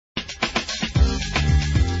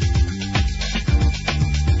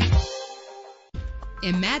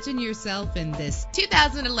Imagine yourself in this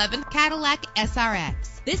 2011 Cadillac SRX.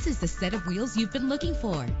 This is the set of wheels you've been looking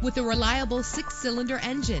for, with a reliable 6-cylinder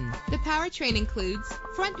engine. The powertrain includes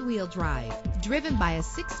front-wheel drive, driven by a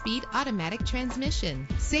 6-speed automatic transmission.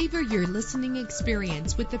 Savor your listening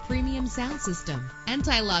experience with the premium sound system.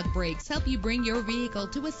 Anti-lock brakes help you bring your vehicle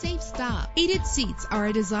to a safe stop. Heated seats are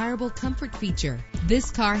a desirable comfort feature.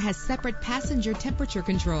 This car has separate passenger temperature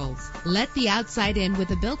controls. Let the outside in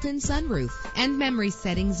with a built-in sunroof, and memory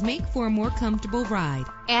settings make for a more comfortable ride.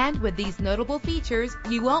 And with these notable features,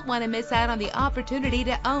 you won't want to miss out on the opportunity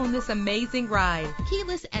to own this amazing ride.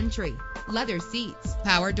 Keyless entry, leather seats,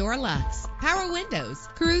 power door locks, power windows,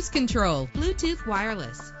 cruise control, Bluetooth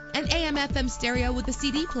wireless, and AM/FM stereo with a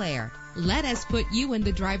CD player. Let us put you in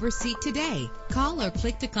the driver's seat today. Call or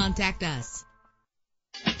click to contact us.